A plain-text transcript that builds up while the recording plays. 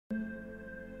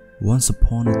Once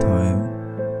upon a time,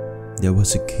 there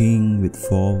was a king with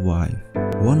 4 wives.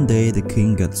 One day the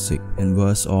king got sick and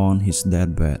was on his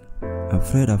deathbed.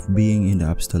 Afraid of being in the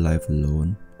afterlife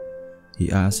alone,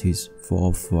 he asked his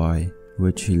 4th wife,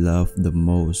 which he loved the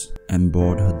most, and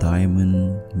bought her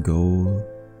diamond, gold,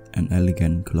 and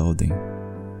elegant clothing.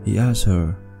 He asked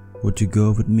her, "Would you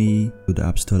go with me to the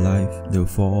afterlife?" The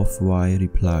 4th wife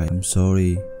replied, "I'm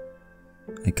sorry,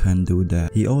 I can't do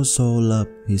that." He also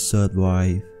loved his 3rd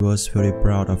wife. He was very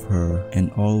proud of her and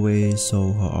always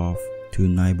saw her off to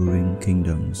neighboring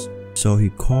kingdoms. So he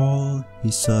called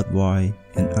his 3rd wife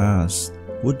and asked,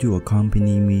 "Would you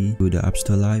accompany me to the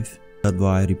afterlife?" 3rd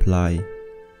wife replied,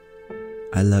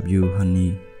 "I love you,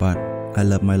 honey, but I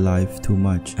love my life too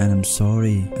much, and I'm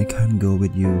sorry I can't go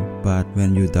with you. But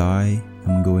when you die,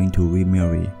 I'm going to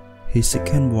remarry." His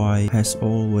 2nd wife has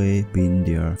always been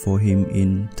there for him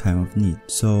in time of need.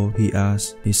 So he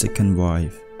asked his 2nd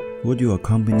wife, "Would you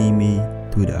accompany me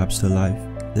to the afterlife?"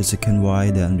 The 2nd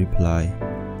wife then replied,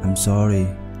 "I'm sorry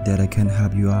that I can't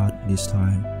help you out this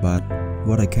time, but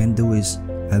what I can do is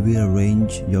I will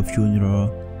arrange your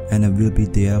funeral and I will be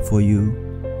there for you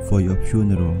for your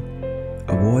funeral."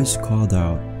 A voice called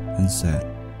out and said,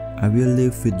 "I will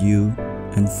live with you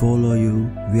and follow you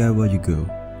wherever you go,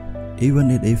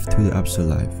 even if to the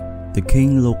afterlife." The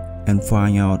king looked and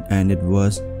found out, and it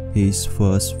was his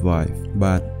 1st wife,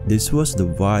 but this was the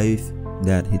wife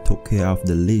that he took care of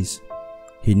the least.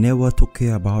 He never took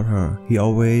care about her. He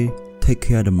always take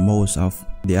care the most of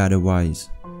the other wives.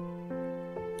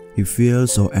 He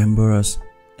feels so embarrassed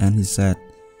and he said,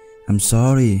 "I'm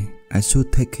sorry, I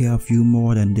should take care of you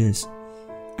more than this.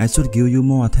 I should give you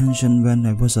more attention when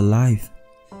I was alive."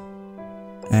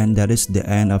 And that is the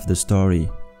end of the story.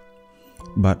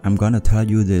 But I'm gonna tell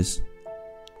you this.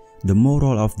 The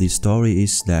moral of the story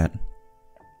is that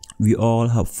we all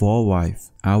have 4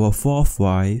 wives. Our 4th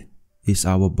wife is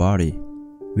our body.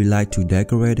 We like to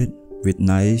decorate it with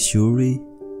nice jewelry,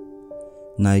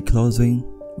 nice clothing,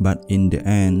 but in the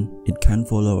end, it can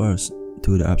follow us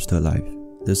to the afterlife.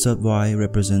 The 3rd wife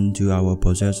represents to our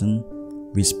possession.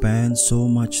 We spend so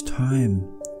much time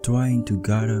trying to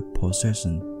gather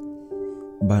possession,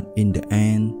 but in the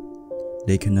end,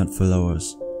 they cannot follow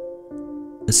us.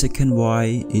 The 2nd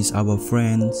wife is our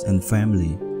friends and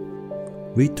family.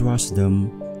 We trust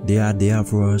them. They are there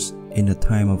for us in a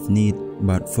time of need,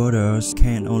 but others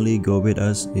can only go with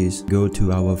us is go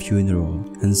to our funeral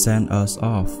and send us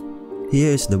off.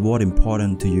 Here is the word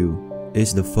important to you,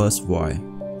 is the 1st wife.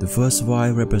 The 1st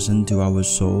wife represents to our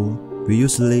soul. We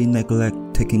usually neglect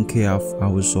taking care of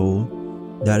our soul.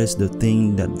 That is the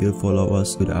thing that will follow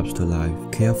us to the afterlife.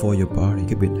 Care for your body,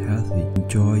 keep it healthy,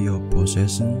 enjoy your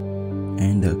possession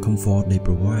and the comfort they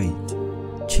provide.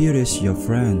 Cherish your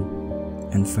friend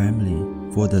and family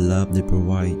for the love they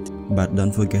provide. But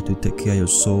don't forget to take care of your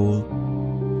soul,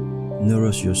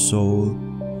 nourish your soul,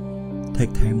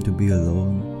 take time to be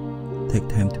alone, take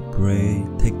time to pray,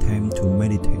 take time to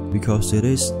meditate, because it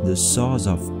is the source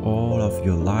of all of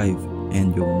your life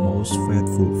and your most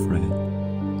faithful friend.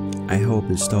 I hope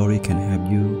the story can help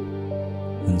you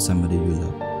and somebody you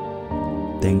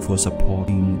love. Thanks for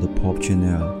supporting the Pop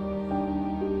channel.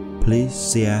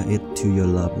 Please share it to your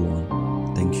loved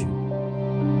one. Thank you.